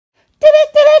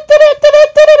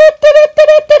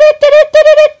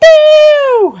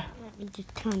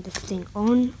turn this thing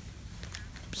on.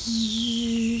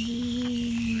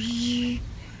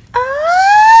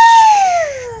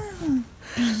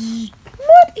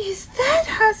 What is that,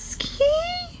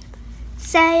 Husky?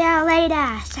 See ya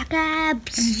later, sucker.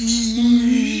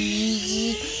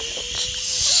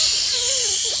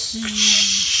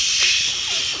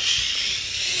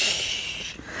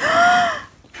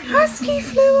 Husky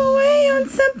flew away on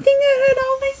something that had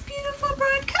all these beautiful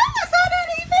bright colours. I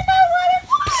don't even know what it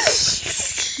was.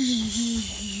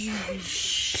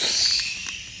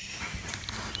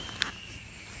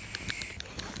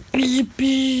 Beep,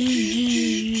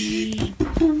 beep.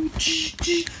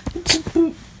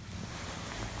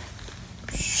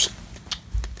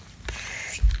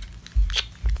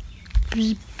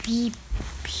 Beep, beep.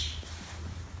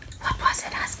 What was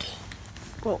it, Husky?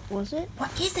 What was it?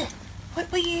 What is it?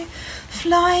 What were you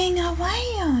flying away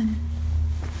on?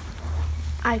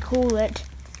 I call it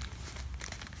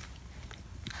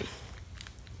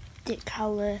the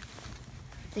color.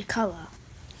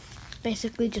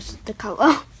 Basically just the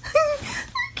color.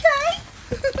 Okay.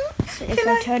 So if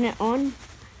I turn it on,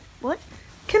 what?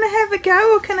 Can I have a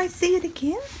go or can I see it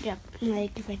again? Yep,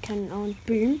 like if I turn it on,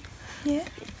 boom, Yeah.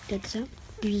 did so.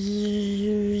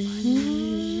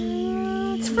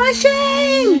 It's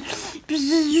flashing!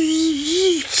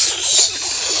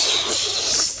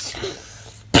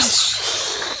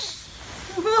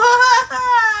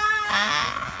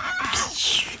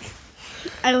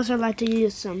 I also like to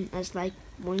use some as like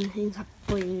one thing like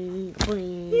boing,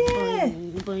 boing, Yeah.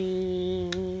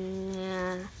 boing, boing.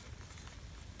 Yeah.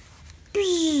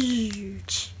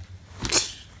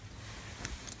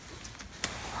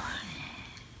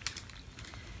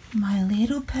 My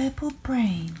little purple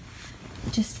brain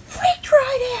just freaked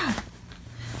right out.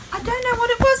 I don't know what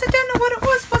it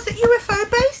was. Was it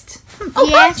UFO based? Oh,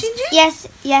 hi, Yes,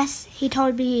 Gingy. yes, he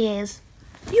told me he is.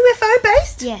 UFO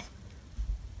based? Yes.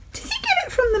 Did he get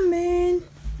it from the moon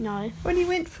No, when he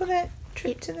went for that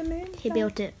trip to the moon? he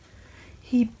built it.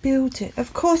 He built it.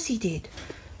 Of course he did.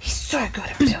 He's so good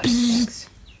at building things.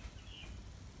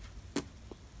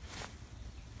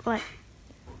 What?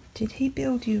 Did he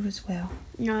build you as well?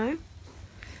 No.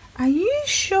 Are you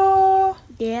sure?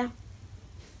 Yeah.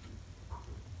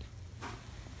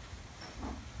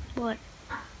 What?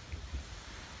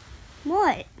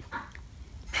 What?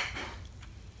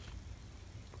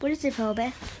 What is it, Pearl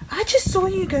Bear? I just saw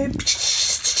you go.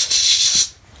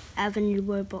 I have a new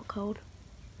robot called.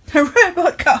 A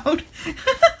robot cold.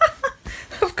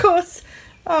 Of course.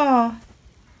 Oh.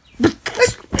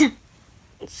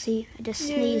 See, I just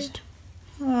Yeah. sneezed.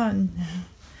 Oh no.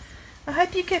 I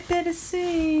hope you get better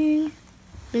soon.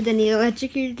 But then he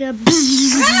electrocuted up.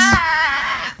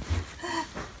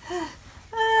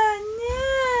 Oh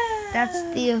no. That's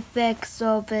the effects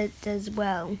of it as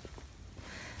well.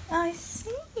 I see.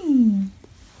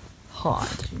 Hi,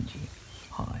 Gingy.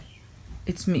 Hi.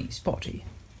 It's me, Spotty.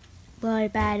 Low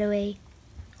battery.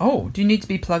 Oh, do you need to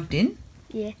be plugged in?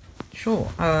 Yeah.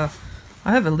 Sure. I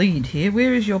have a lead here.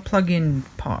 Where is your plug-in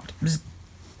part? Bzz.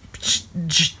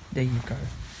 There you go.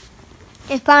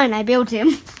 It's fine, I built him.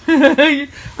 I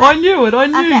knew it. I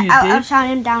knew Okay, you I'll did. shut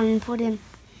him down and put him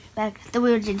back. The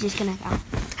wheels are just gonna go.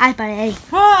 Hi, buddy.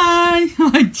 Hi.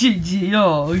 Hi, Gingy.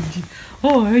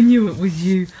 Oh, I knew it was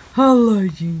you. Hello,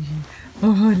 Gingy.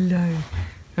 Oh, hello.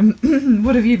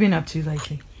 What have you been up to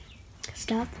lately?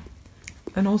 Stop.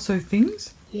 And also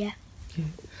things? Yeah.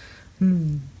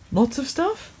 Lots of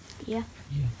stuff? Yeah.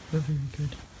 Yeah, they're very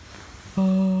good.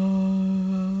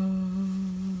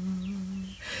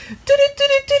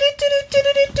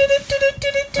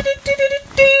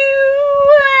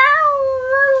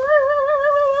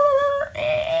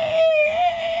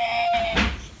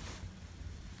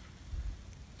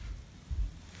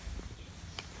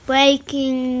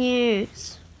 Breaking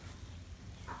news.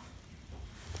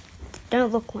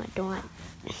 Don't look like Dwight.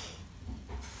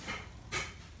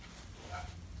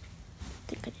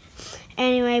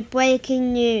 Anyway,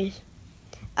 breaking news.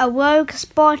 A rogue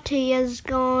Spotty has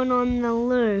gone on the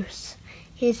loose.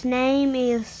 His name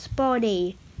is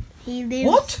Spotty. He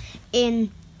lives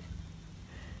in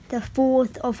the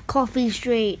 4th of Coffee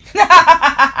Street.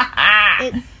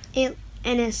 It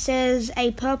says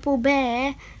a purple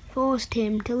bear forced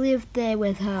him to live there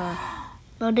with her.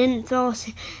 Well, didn't force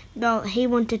him. Well, he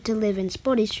wanted to live in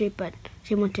Spotty Street, but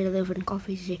she wanted to live in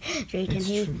Coffee Street, and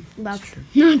he loved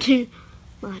not too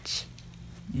much.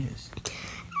 Yes.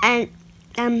 And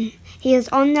he is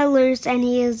on the loose, and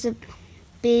he is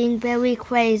being very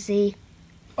crazy.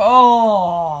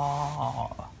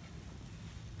 Oh.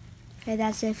 Okay,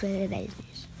 that's it for today's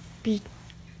news.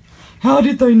 How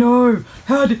did they know?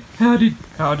 How did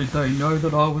they know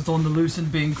that I was on the loose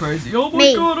and being crazy? Oh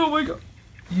my god, oh my god.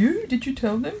 You? Did you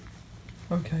tell them?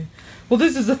 Okay. Well,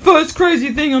 this is the first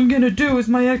crazy thing I'm gonna do as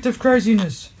my act of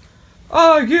craziness.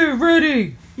 Are you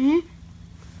ready? Hmm?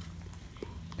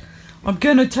 I'm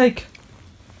gonna take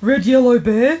Red Yellow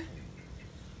Bear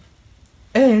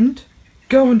and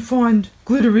go and find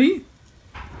Glittery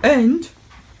and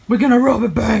we're gonna rob a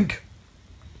bank.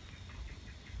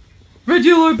 Red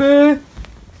Yellow Bear!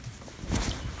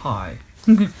 Hi.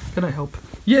 Can I help?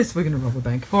 Yes, we're gonna rob a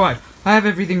bank. Alright, I have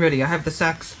everything ready. I have the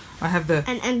sacks. I have the...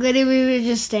 And Glittery was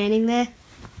just standing there.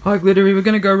 Hi, Glittery. We're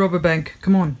gonna go rob a bank.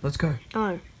 Come on, let's go.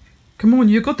 Oh. Come on,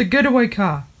 you got the getaway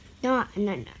car. No.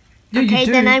 Yeah, Okay, you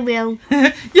do. then I will. Yay!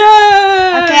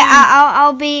 Okay,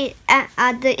 I'll be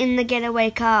in the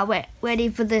getaway car, ready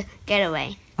for the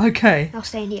getaway. Okay. I'll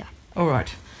stand here.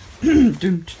 Alright.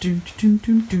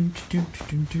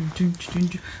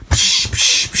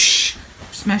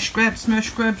 Smash, grab, smash,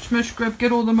 grab, smash, grab,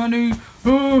 get all the money.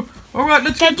 Oh, alright,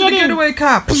 let's get to the getaway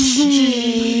car.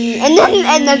 And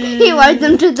then he rode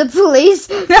them to the police.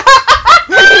 He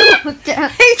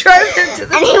drove them to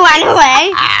the... And he went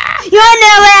away. You're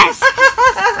under arrest!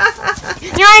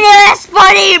 You're under arrest,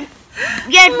 buddy!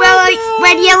 Get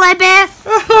Red Yellow Bear!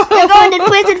 You're going to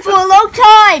prison for a long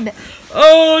time!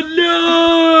 Oh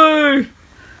no!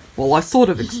 Well, I sort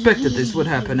of expected this would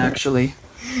happen, actually.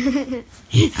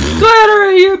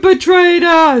 Glittery, you betrayed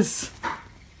us!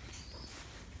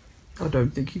 I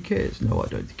don't think he cares. No, I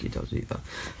don't think he does either.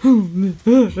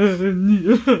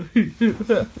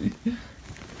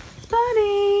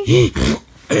 Spotty!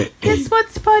 Guess what,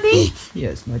 Spotty?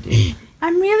 Yes, my dear.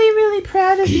 I'm really, really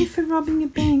proud of you for robbing a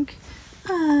bank.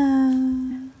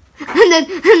 And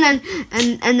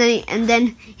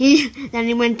then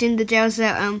he went in the jail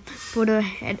cell put her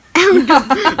head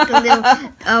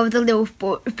out the little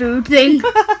food thing,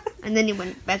 and then he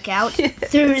went back out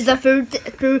through the food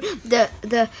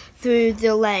through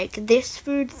the like this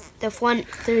food, the front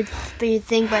food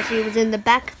thing, but he was in the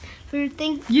back food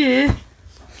thing. Yeah.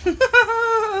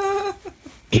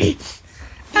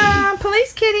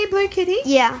 Police kitty, blue kitty.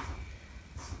 Yeah.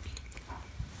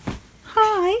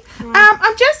 Hi.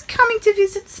 I'm just coming to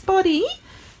visit Spotty,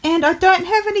 and I don't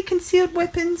have any concealed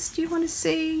weapons. Do you want to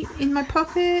see in my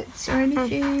pockets or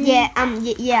anything?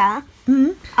 Yeah.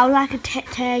 Hmm? I would like to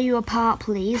tear you apart,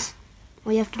 please.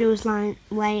 All you have to do is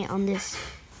lay on this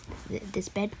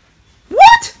bed.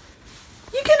 What?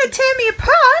 You're gonna tear me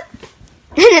apart?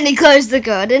 And then he closed the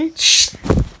garden.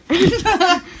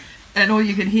 And all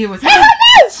you could hear was...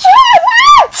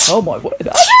 Oh my word.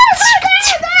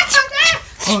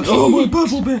 Oh my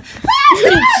bubble bear.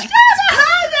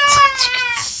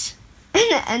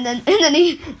 and then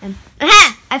he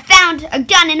I found a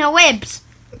gun in her ribs.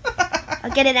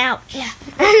 I'll get it out. Yeah.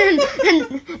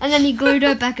 and then he glued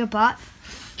her back apart.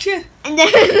 Yeah. And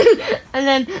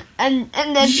then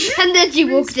she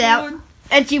walked out.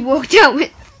 And she walked out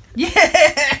with...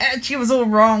 Yeah, she was all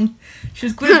wrong. She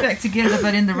was glued back together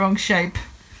but in the wrong shape.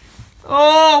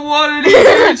 Oh, what did he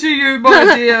do to you,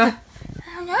 my dear?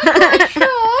 I'm not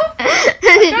sure.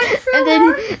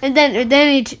 And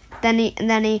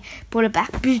then he put it back.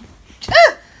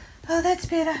 Oh, that's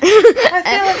better.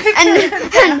 I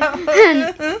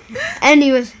feel and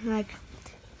he was like,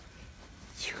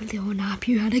 "You little knob,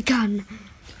 you had a gun."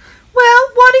 Well,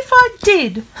 what if I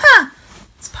did? Huh?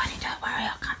 Spotty, don't worry,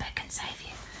 I'll come back and save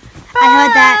you. Bye. I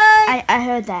heard that. I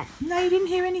heard that. No, you didn't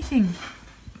hear anything.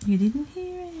 You didn't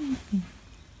hear anything.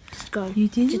 Just go. You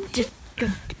didn't? Just go.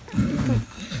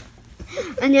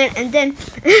 And then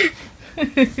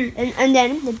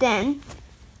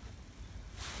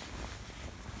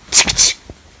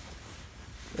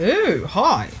Ooh,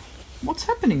 hi. What's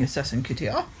happening, Assassin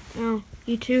Kittier? Oh,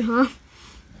 you too, huh?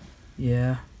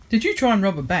 Yeah. Did you try and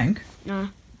rob a bank? No.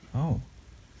 Oh.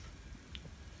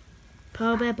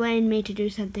 Polar Bear blamed me to do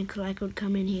something so I could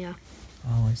come in here.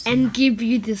 Oh, I see. And give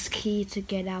you this key to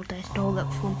get out. I stole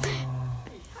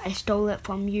it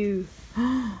from you.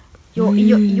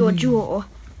 Your jaw.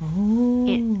 Oh.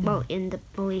 In the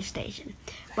police station.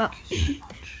 Well,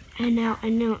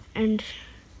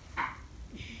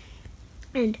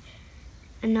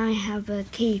 and I have a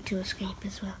key to escape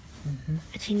as well. Mm-hmm.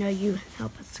 Actually, no, you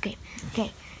help us escape.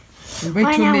 Okay. We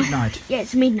wait till midnight. Yeah,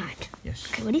 it's midnight. Yes.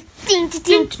 Okay, ready?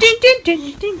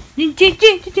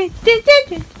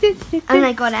 And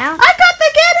I got out. I got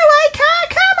the getaway car.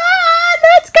 Come on,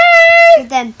 let's go. But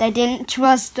then they didn't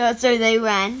trust us, so they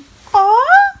ran. Aww.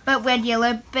 But Red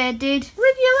Yellow Bear did.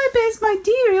 Red Yellow Bear's my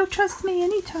dear. He'll trust me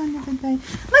any time of the day.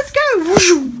 Let's go.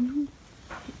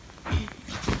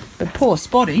 But poor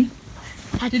Spotty.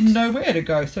 didn't know where to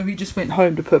go, so he just went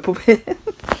home to Purple Bear.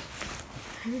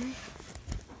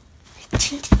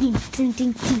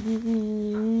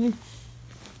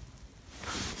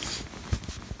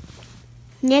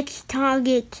 Next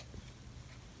target,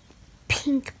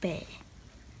 Pink Bear.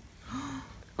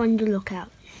 On the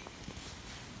lookout.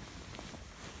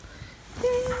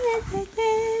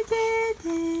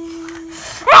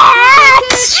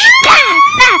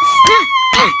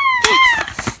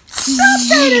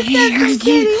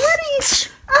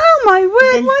 Oh my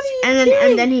word! What are you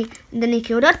doing? And then he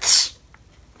killed it.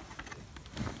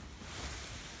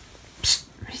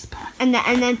 And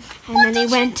then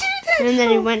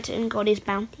he went and got his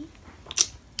bounty.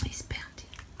 His bounty.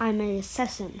 I'm an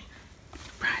assassin.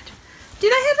 Right.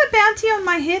 Did I have a bounty on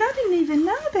my head? I didn't even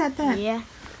know about that. Yeah.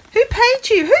 Who paid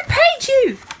you? Who paid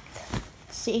you?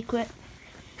 Secret.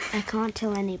 I can't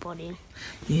tell anybody.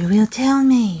 You will tell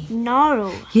me.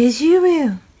 No. Yes, you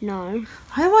will. No.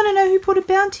 I want to know who put a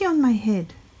bounty on my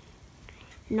head.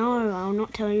 No, I'll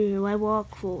not tell you who I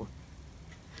work for.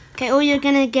 Okay, all you're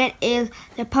gonna get is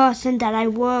the person that I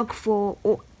work for,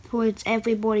 or puts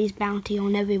everybody's bounty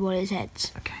on everybody's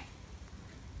heads. Okay.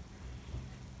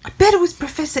 I bet it was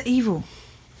Professor Evil.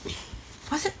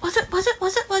 Was it?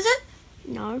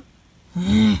 No.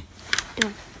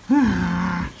 Don't.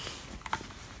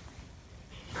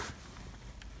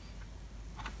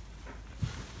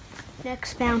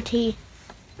 Next bounty,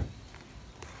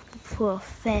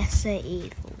 Professor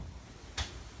Evil.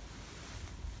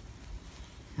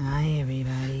 Hi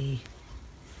everybody.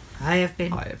 Hi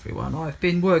everyone. I've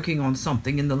been working on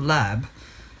something in the lab.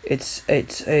 It's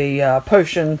a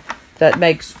potion that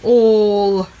makes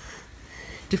all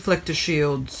deflector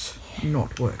shields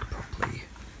not work properly.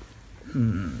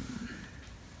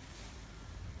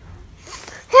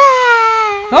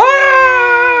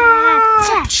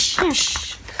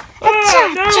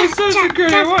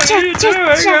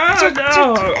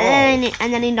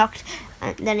 And then he knocked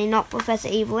Professor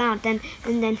Evil out. And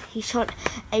then he shot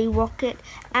a rocket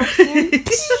at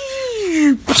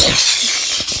him.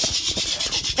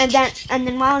 and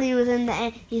then while he was in the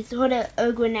air, he threw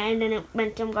a grenade and it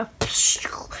went to him go.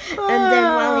 And then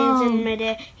while he was in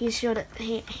midair, he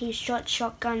shot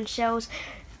shotgun shells.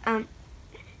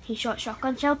 He shot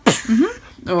shotgun shells.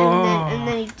 And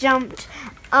then he jumped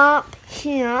up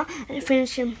here and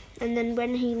finished him. And then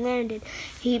when he landed,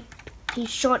 he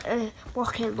shot a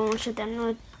rocket launcher. Then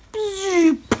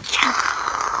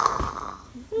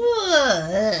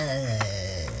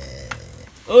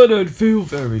I don't feel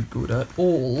very good at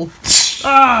all.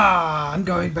 I'm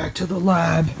going back to the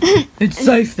lab. It's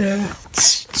safe there.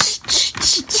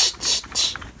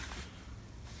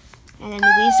 And then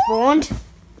he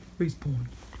respawned.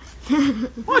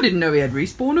 I didn't know he had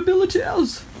respawn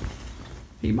abilities.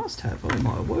 He must have, oh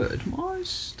my word, my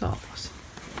stars.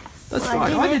 That's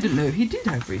right, I didn't know he did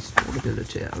have respawn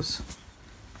abilities.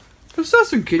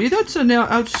 Assassin Kitty, that's an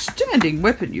outstanding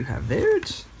weapon you have there.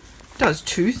 It does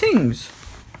two things.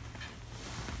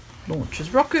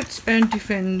 Launches rockets and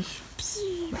defends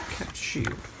the cat's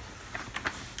shield.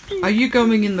 Are you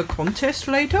going in the contest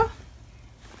later?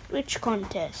 Which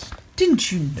contest?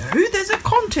 Didn't you know there's a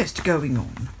contest going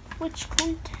on? Which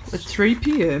contest? At 3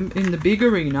 PM in the big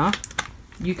arena,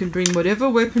 you can bring whatever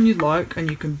weapon you like and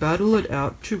you can battle it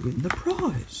out to win the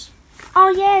prize. Oh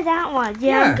yeah, that one.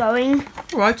 Yeah, I'm going.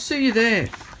 Alright, see you there.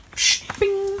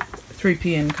 Bing. 3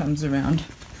 PM comes around.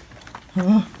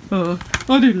 I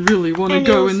didn't really want to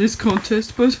go in this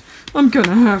contest, but I'm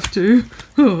gonna have to.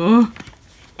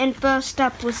 And first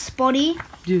up was Spotty.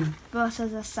 Yeah.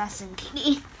 Versus Assassin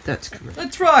Kitty. That's correct.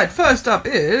 That's right. First up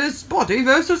is Spotty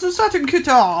versus Assassin Kitty.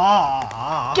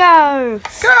 Go! Go!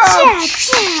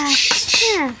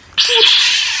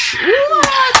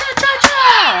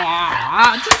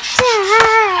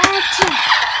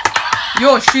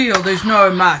 Your shield is no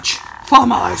match for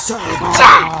my saber.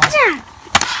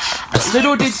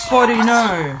 Little did Spotty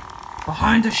know,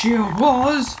 behind the shield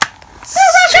was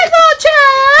rocket launcher.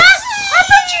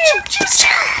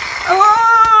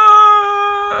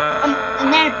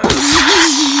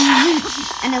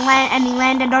 And he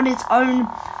landed on his own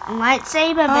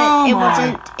lightsaber, but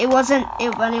it was the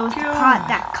part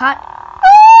that cut.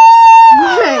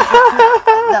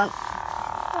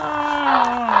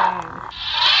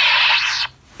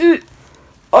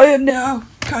 I am now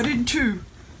cut in two.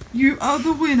 You are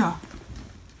the winner.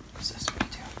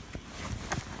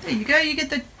 There you go. You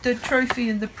get the trophy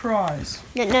and the prize.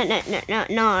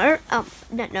 No,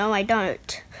 I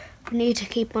don't. We need to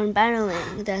keep on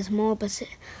battling. There's more.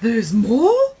 There's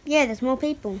more? Yeah, there's more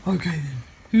people. Okay then.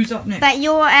 Who's up next? But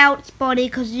you're out, Spotty,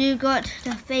 because you got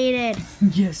defeated.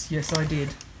 Yes, I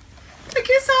did. I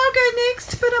guess I'll go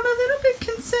next, but I'm a little bit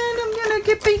concerned I'm going to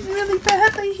get beaten really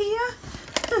badly here.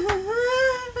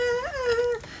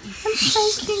 I'm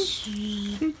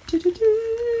shaking.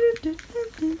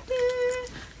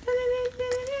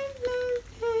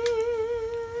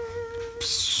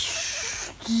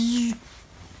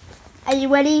 Are you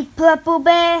ready, Purple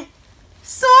Bear?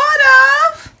 Sort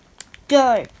of.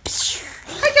 Go.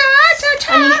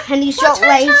 And he shot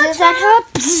lasers at her.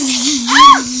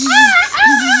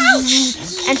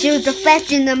 And she was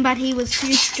deflecting them, but he was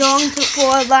too strong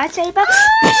for a lightsaber.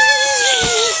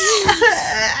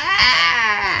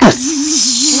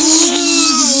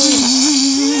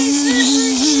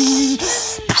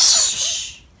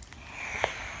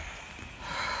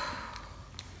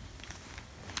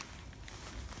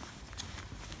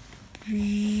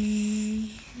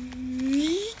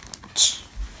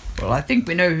 Well, I think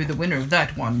we know who the winner of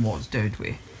that one was, don't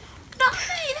we? Not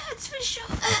me, that's for sure.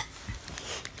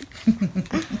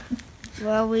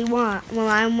 Well,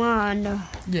 I won.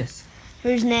 Yes.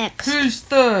 Who's next? Who's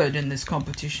third in this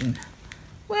competition?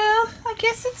 Well, I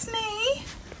guess it's me.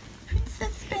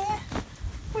 Princess Bear.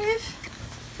 With...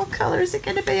 what colour is it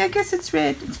going to be? I guess it's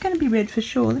red. It's going to be red for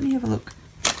sure. Let me have a look.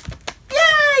 Yay,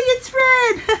 it's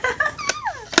red!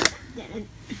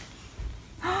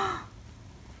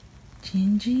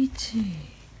 Gingy too.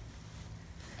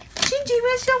 Gingy,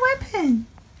 where's your weapon?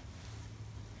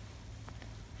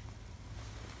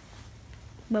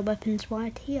 My weapon's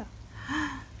right here.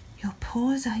 Your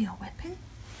paws are your weapon?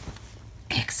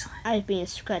 Excellent. I've been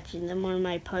scratching them on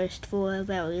my post for a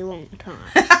very long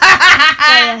time.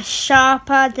 They are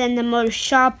sharper than the most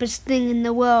sharpest thing in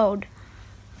the world.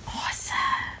 Awesome.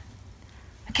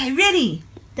 Okay, ready?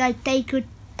 They could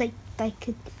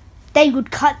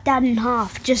cut that in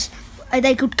half.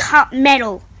 They could cut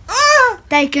metal.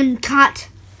 They can cut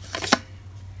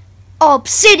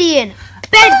obsidian,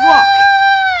 bedrock,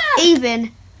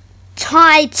 even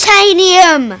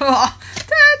titanium. Da,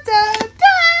 da, da.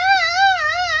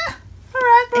 All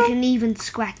right, They can even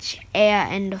scratch air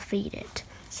and defeat it.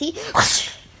 See?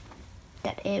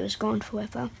 That air is gone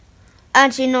forever.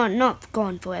 Actually, not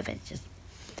gone forever. It's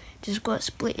just got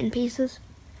split in pieces.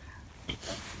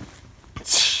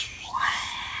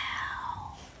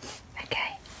 Wow.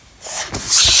 Okay.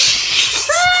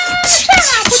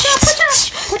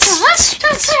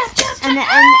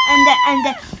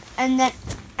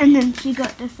 And then she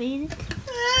got defeated.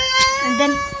 And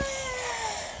then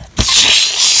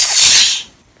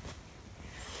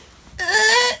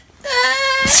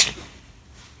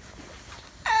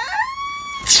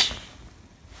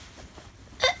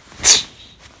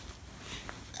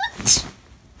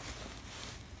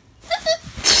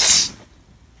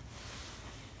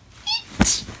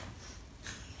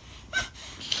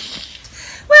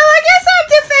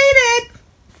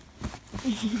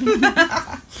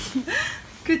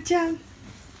Good job.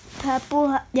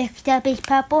 next up is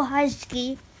Purple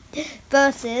Husky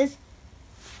versus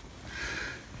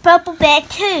Purple Bear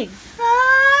 2.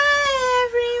 Hi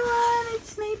everyone,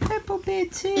 it's me, Purple Bear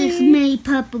 2. It's me,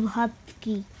 Purple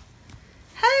Husky.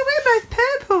 Hey, we're both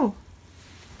purple.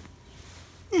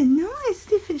 They're nice,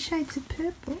 different shades of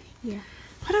purple. Yeah.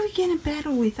 What are we going to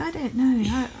battle with? I don't know.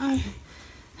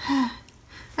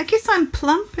 I guess I'm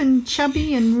plump and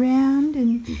chubby and round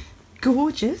and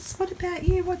gorgeous. What about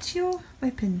you? What's your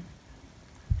weapon?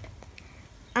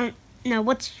 No,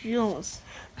 what's yours?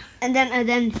 And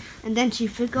then she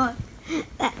forgot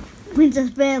that Princess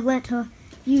Bear let her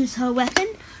use her weapon.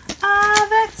 Ah,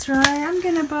 that's right. I'm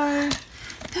going to borrow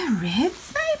the red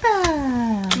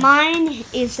saber. Mine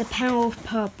is the power of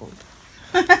purple.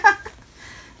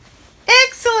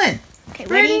 Excellent. Okay,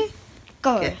 ready?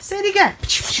 Go. Get set, go.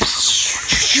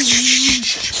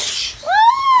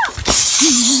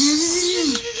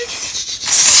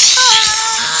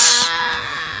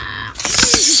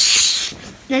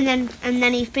 And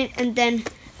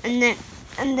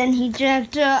then he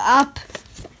dragged her up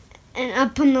and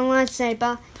up on the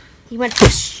lightsaber. He went.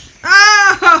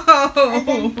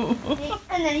 Oh!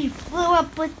 And then he flew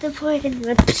up with the flag and he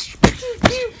went.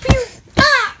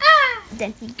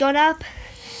 Then he got up.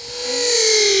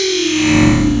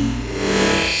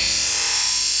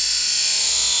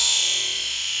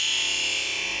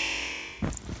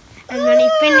 And then he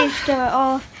finished her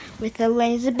off with a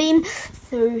laser beam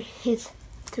through his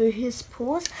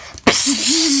paws.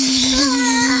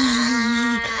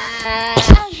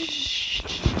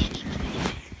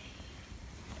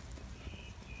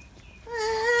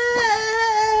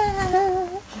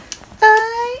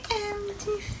 I am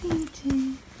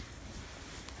defeated.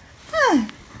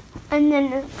 And then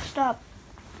next up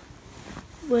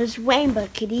was Rainbow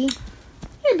Kitty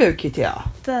Rainbow Kitty.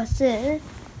 versus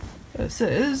It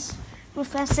says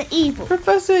Professor Evil.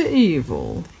 Professor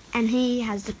Evil. And he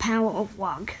has the power of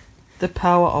Rug. The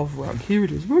power of Rug. Here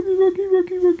it is. Ruggy, ruggy,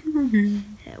 ruggy, ruggy, ruggy.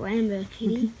 Rainbow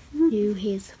Kitty knew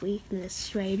his weakness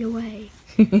straight away.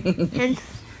 And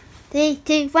 3,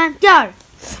 2, 1, go!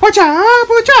 Watch out!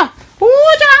 Watch out!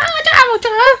 Watch out! Watch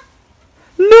out!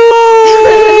 No!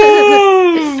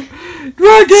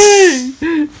 Ruggy!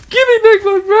 Give me back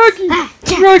my Ruggy!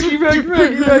 Ruggy, Ruggy,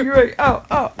 Ruggy, Ruggy, Ruggy! Ow,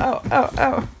 ow, ow, ow,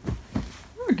 ow!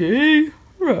 Ruggy!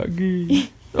 Ruggy!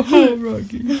 Oh,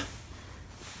 Ruggy!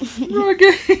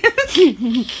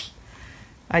 Ruggy!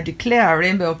 I declare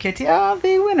Rainbow Kitty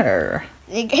the winner.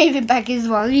 They gave it back his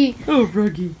Ruggy. Oh,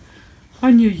 Ruggy.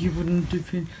 I knew you wouldn't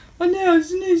defend. Oh, now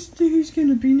it's next. Who's going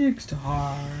to be next?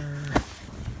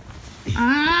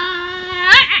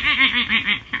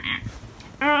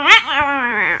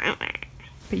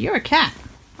 But you're a cat.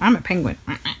 I'm a penguin.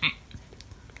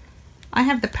 I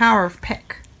have the power of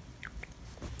peck.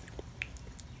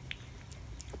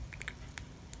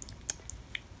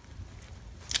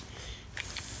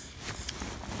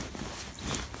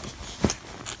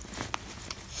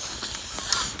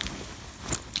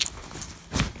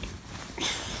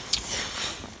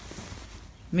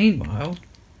 Meanwhile,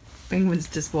 Penguin's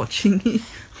just watching me.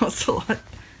 Also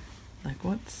like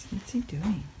what's he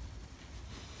doing?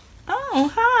 Oh,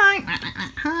 hi.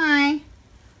 Hi.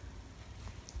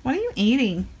 What are you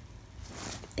eating?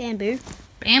 Bamboo.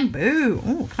 Bamboo.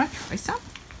 Oh, can I try some?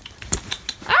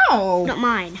 Oh. Not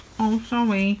mine. Oh,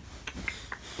 sorry.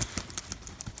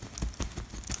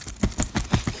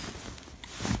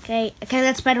 Okay,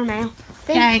 let's battle now.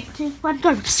 Okay. 3, 2, 1,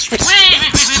 go.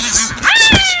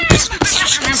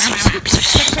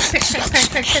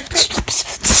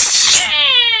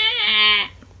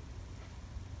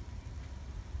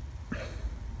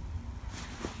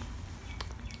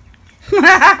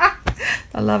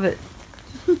 I love it.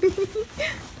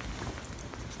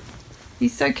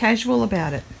 He's so casual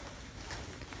about it.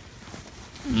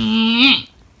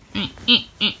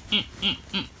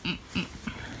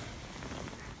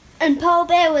 And Polar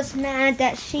Bear was mad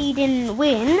that she didn't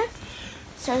win,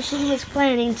 so she was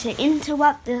planning to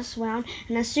interrupt this round,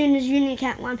 and as soon as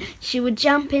Unicat won, she would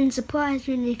jump in, surprise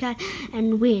Unicat,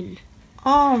 and win.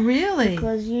 Oh, really?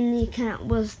 Because Unicat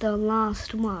was the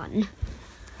last one.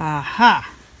 Aha.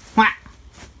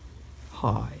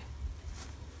 Hi.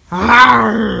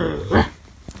 Arrgh.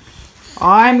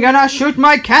 I'm gonna shoot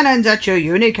my cannons at you,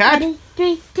 Unicat. Ready,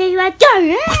 3, 2, 1,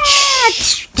 go!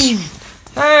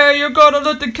 Hey, you gotta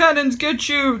let the cannons get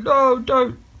you. No,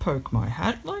 don't poke my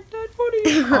hat like that,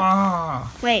 buddy.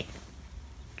 Ah. Wait,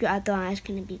 I thought I was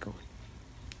gonna be gone.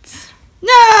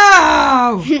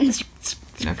 No! I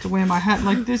have to wear my hat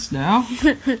like this now.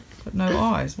 Got no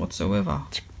eyes whatsoever.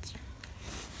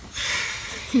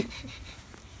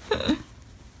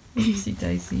 Oopsie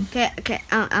daisy. Okay,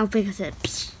 I'll fix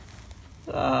it.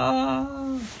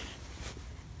 Ah.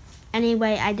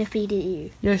 Anyway, I defeated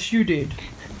you. Yes, you did.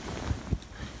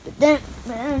 But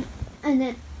then, and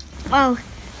then, well,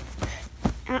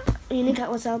 Unicat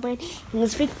was celebrating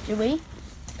his victory.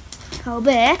 Polar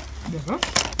Bear Yeah.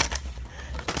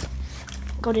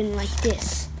 got in like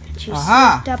this. She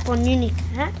Aha. slipped up on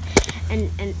Unicat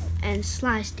and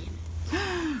sliced him.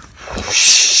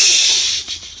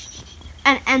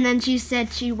 And then she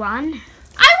said she won.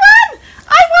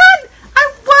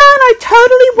 I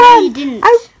totally won! No, you didn't.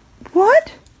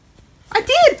 What? I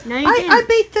did! No, you I didn't.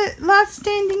 beat the last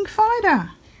standing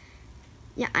fighter.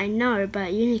 Yeah, I know,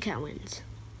 but Unicat wins.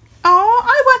 Oh,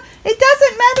 I won. It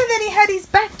doesn't matter that he had his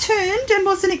back turned and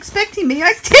wasn't expecting me.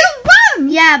 I still won!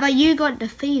 Yeah, but you got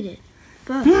defeated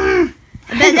first.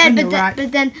 But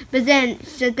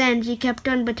then she kept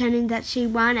on pretending that she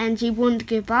won and she wouldn't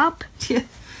give up. Yeah.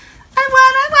 I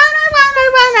won.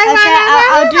 Okay,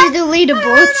 I'll do the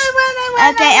leaderboards.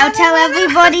 Okay, I'll tell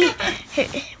everybody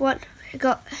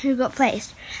who got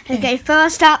placed. Okay,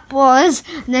 first up was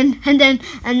and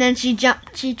then she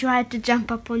tried to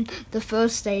jump up on the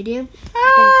first stadium.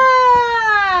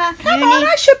 Ah, come on,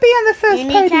 I should be on the first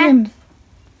podium.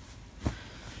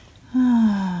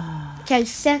 Okay,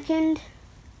 second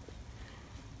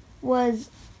was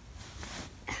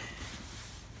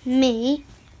me.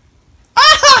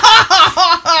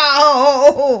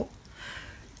 Oh,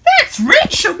 that's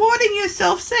rich, awarding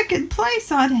yourself second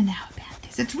place. I don't know about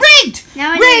this. It's rigged.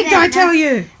 No, rigged, I tell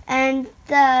you. And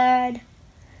third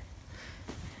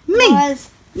Me. was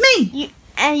Me.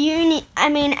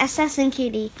 Assassin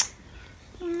Kitty.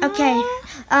 Okay.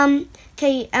 And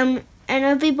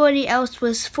everybody else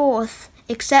was fourth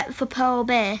except for Polar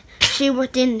Bear. She was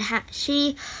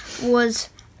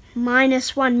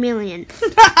 -1 million.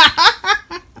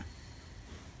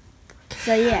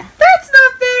 So yeah. That's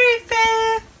not very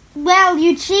fair. Well,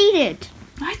 you cheated.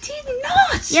 I did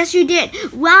not. Yes, you did.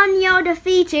 When you're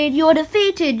defeated, you're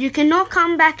defeated. You cannot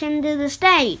come back into the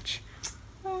stage.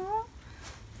 Oh,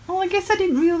 I guess I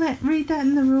didn't read that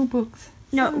in the rule books.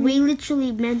 No, we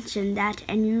literally mentioned that,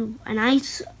 and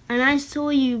I saw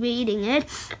you reading it,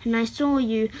 and I saw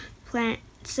you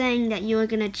saying that you were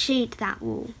gonna cheat that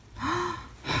rule.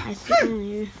 I saw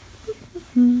you.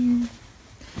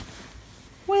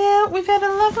 Well, we've had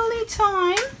a lovely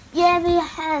time. Yeah, we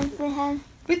have.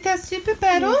 With our super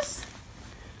battles.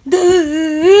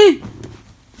 Bye.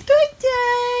 Good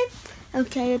day.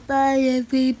 Okay, bye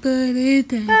everybody.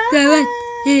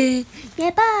 Bye.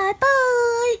 Yeah, bye.